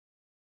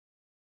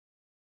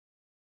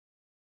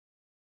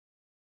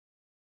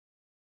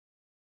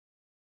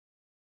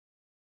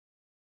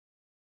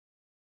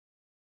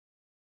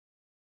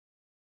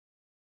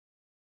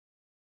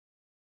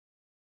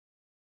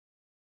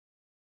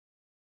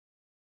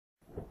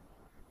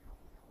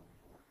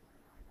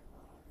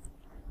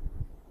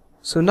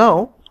So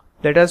now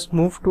let us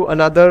move to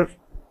another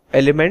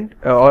element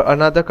or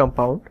another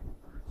compound.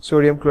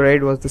 Sodium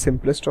chloride was the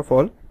simplest of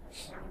all.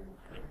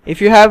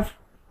 If you have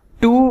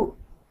two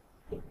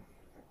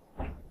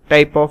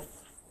type of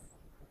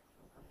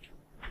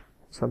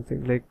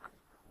something like,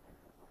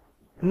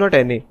 not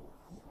any,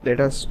 let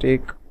us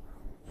take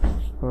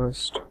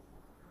first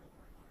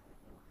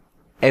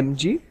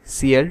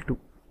MgCl2.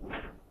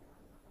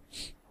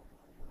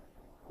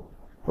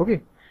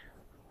 Okay,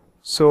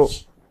 so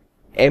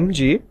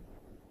Mg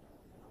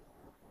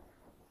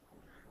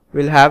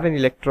will have an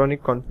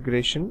electronic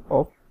configuration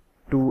of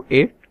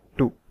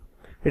 282.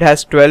 It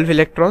has 12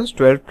 electrons,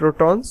 12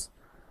 protons,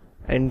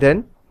 and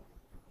then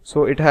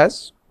so it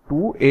has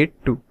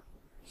 282.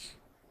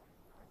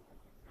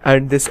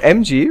 And this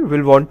Mg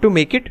will want to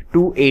make it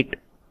 28.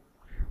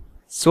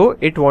 So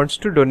it wants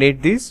to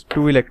donate these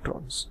 2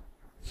 electrons.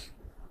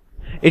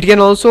 It can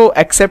also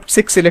accept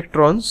 6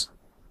 electrons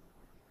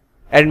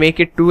and make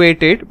it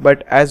 288,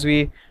 but as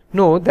we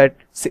know that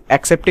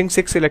accepting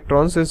 6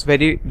 electrons is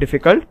very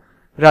difficult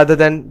rather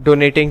than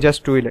donating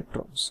just 2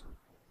 electrons.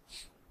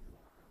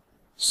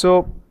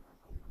 So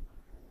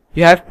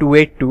you have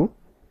 282,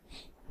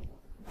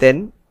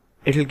 then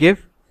it will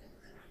give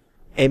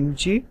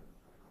Mg,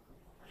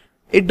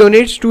 it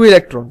donates 2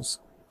 electrons.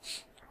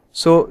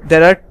 So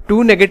there are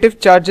 2 negative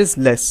charges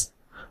less,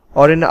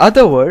 or in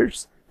other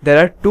words, there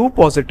are 2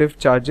 positive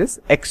charges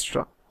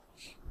extra.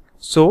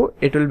 So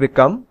it will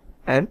become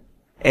an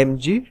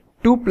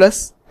Mg2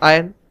 plus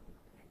ion,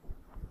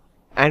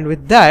 and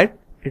with that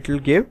it will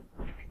give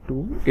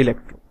 2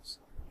 electrons.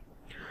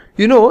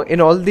 You know, in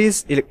all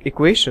these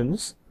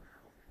equations,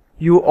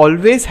 you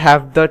always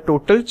have the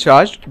total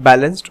charge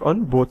balanced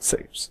on both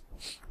sides.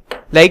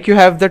 Like you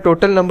have the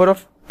total number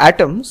of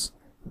atoms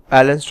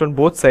balanced on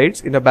both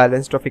sides in a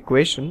balanced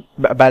equation.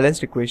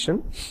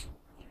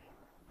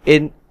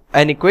 In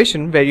an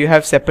equation where you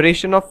have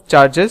separation of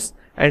charges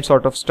and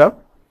sort of stuff,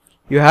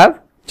 you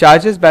have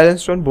charges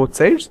balanced on both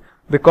sides,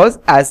 because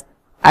as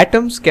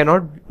atoms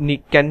can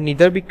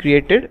neither be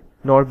created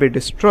nor be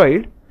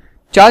destroyed,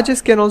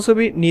 charges can also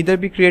be neither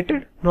be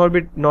created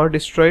nor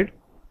destroyed.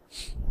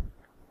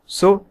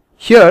 So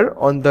here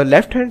on the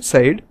left hand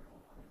side,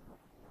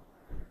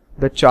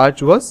 the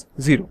charge was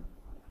 0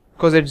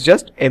 because it's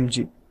just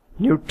Mg,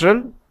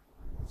 neutral,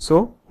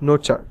 so no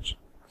charge.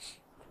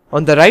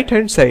 On the right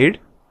hand side,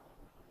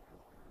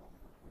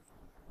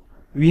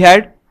 we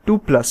had 2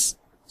 plus,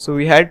 so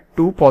we had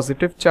 2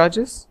 positive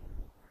charges,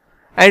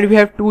 and we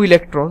have 2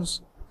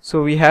 electrons,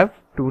 so we have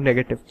 2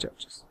 negative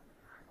charges.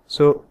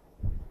 So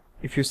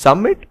if you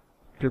sum it,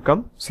 it will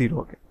come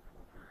 0 again.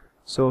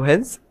 So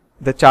hence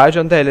the charge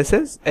on the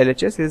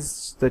LHS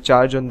is the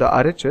charge on the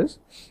RHS,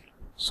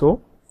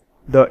 so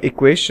the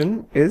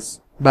equation is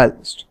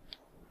balanced.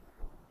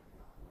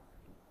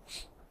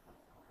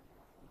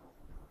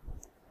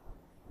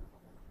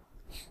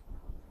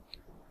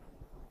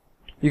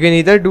 You can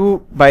either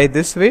do by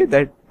this way,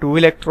 that 2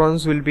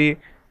 electrons will be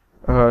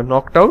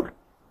knocked out,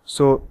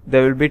 so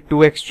there will be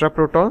 2 extra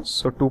protons,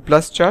 so 2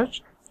 plus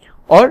charge,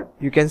 or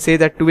you can say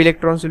that 2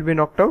 electrons will be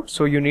knocked out,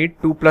 so you need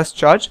 2 plus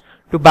charge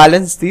to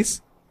balance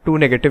these 2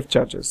 negative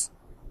charges.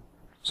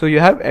 So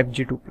you have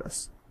Mg2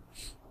 plus.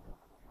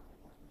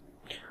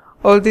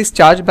 All this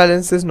charge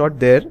balance is not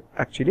there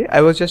actually.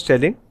 I was just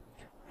telling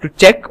to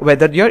check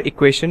whether your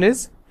equation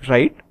is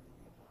right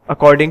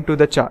according to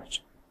the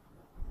charge.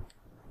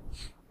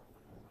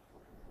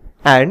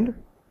 And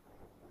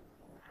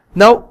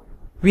now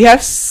we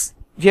have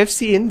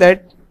seen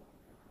that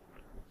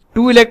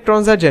 2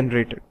 electrons are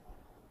generated,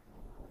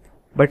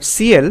 but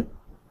Cl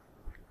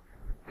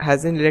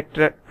has an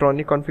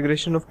electronic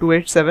configuration of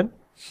 287.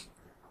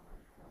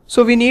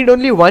 So we need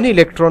only 1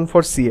 electron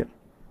for Cl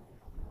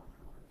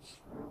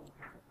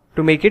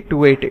to make it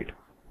 288.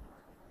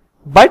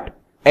 But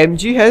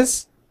Mg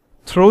has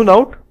thrown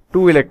out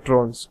 2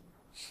 electrons.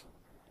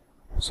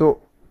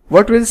 So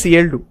what will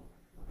Cl do?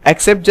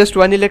 Accept just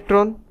 1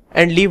 electron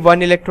and leave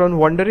 1 electron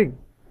wandering?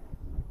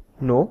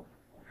 No.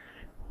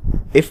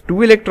 If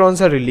 2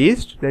 electrons are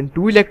released, then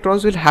 2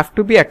 electrons will have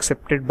to be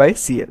accepted by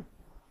Cl.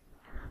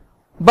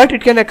 But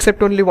it can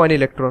accept only 1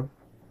 electron.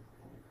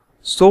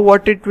 So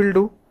what it will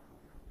do?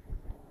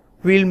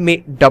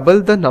 We'll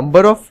double the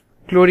number of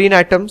chlorine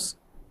atoms.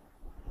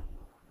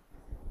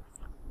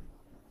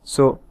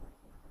 So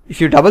if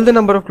you double the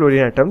number of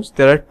chlorine atoms,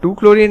 there are 2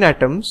 chlorine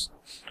atoms,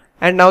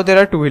 and now there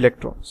are 2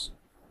 electrons.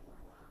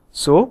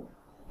 So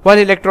 1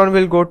 electron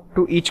will go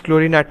to each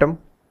chlorine atom,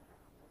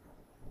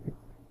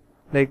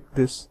 like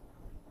this.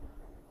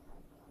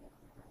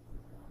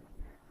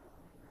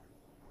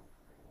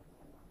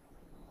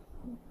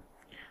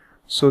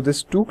 So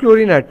this 2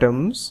 chlorine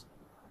atoms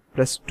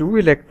plus 2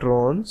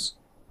 electrons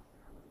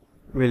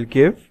will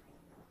give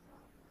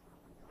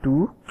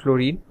 2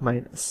 chlorine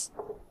minus.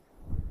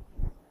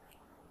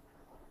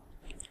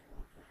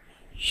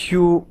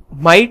 You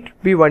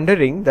might be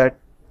wondering that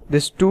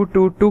this 2,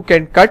 2, 2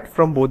 can cut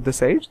from both the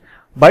sides,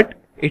 but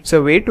it's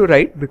a way to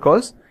write,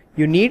 because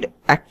you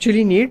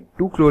actually need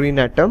 2 chlorine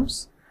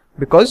atoms,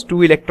 because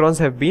 2 electrons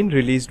have been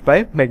released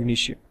by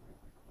magnesium.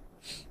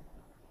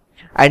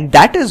 And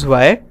that is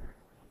why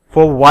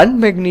for one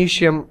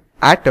magnesium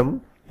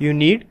atom you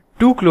need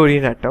 2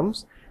 chlorine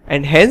atoms,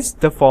 and hence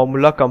the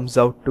formula comes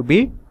out to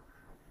be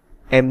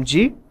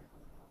MgCl2,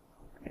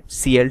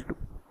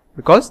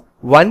 because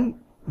one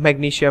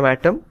magnesium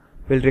atom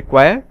will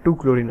require 2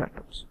 chlorine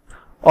atoms,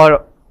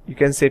 or you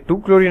can say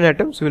 2 chlorine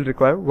atoms will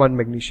require 1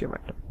 magnesium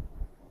atom.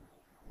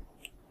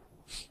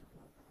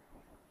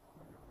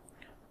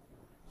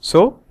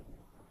 So,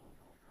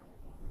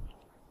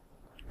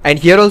 and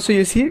here also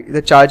you see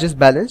the charge is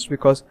balanced,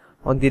 because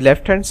on the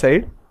left hand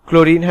side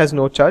chlorine has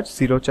no charge,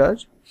 0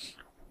 charge.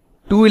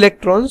 2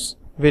 electrons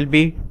will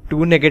be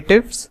 2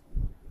 negatives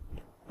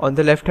on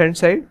the left hand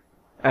side,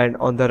 and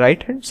on the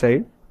right hand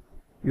side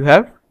you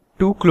have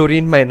 2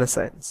 chlorine minus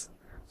ions.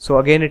 So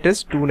again it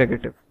is 2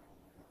 negative.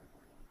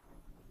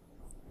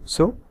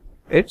 So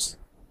it's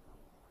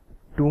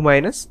 2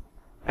 minus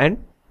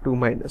and 2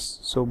 minus.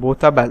 So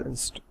both are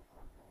balanced.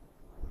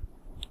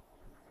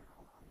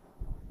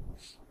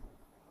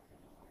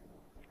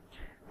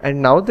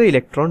 And now the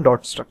electron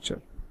dot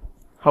structure.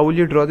 How will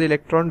you draw the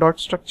electron dot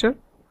structure?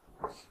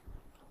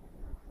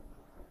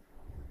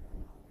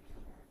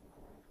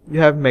 You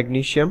have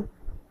magnesium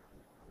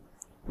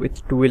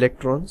with 2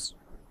 electrons,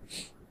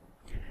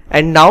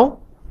 and now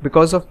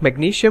because of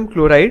magnesium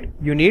chloride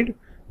you need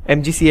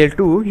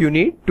MgCl2, you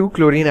need 2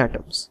 chlorine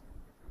atoms.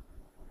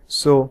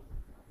 So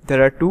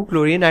there are 2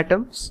 chlorine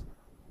atoms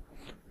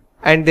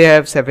and they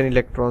have 7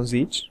 electrons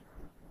each.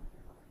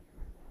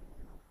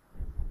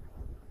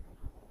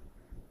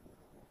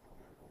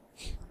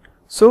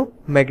 So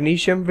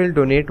magnesium will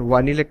donate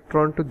 1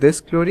 electron to this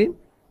chlorine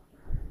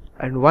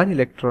and 1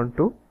 electron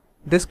to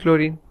this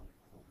chlorine,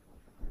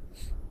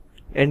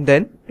 and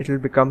then it will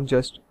become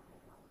just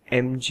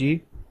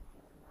Mg2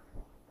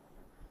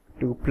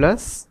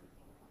 plus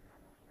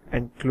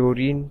and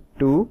chlorine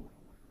 2,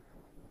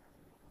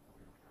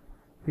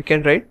 we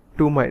can write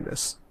 2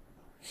 minus.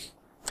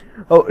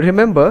 Oh,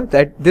 remember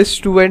that this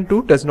 2 and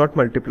 2 does not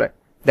multiply.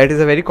 That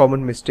is a very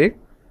common mistake.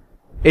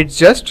 It's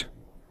just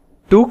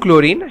 2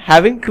 chlorine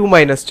having 2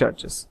 minus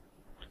charges.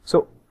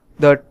 So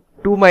the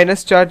 2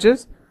 minus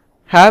charges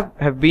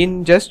have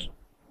been just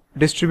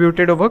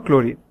distributed over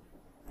chlorine.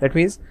 That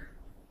means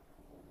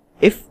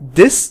if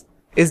this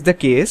is the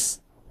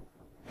case,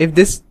 if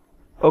this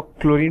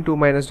chlorine 2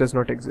 minus does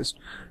not exist,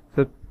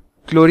 so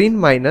chlorine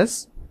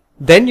minus,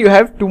 then you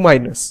have 2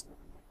 minus,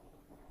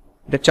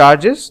 the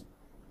charge is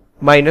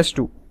minus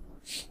 2.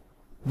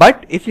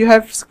 But if you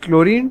have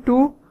chlorine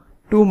 2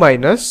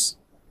 minus,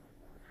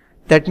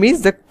 that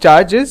means the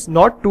charge is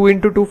not 2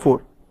 into 2,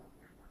 4.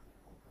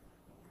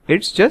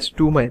 It's just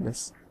 2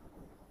 minus.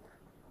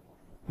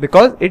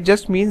 Because it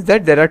just means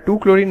that there are 2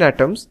 chlorine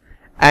atoms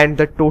and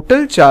the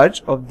total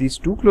charge of these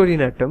 2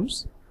 chlorine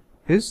atoms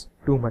is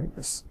 2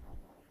 minus.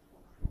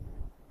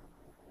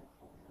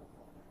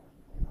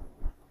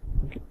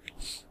 Okay.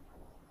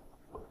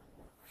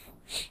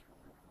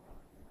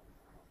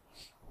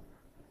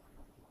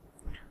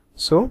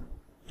 So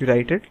you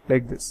write it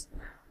like this,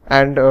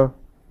 and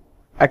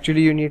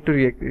actually you need to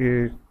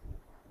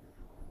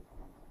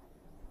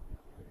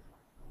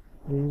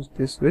use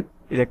this with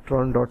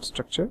electron dot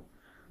structure.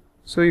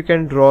 So you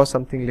can draw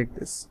something like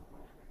this: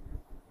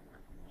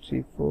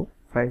 3, 4,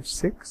 5,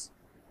 6,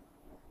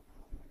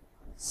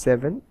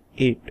 7,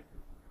 8.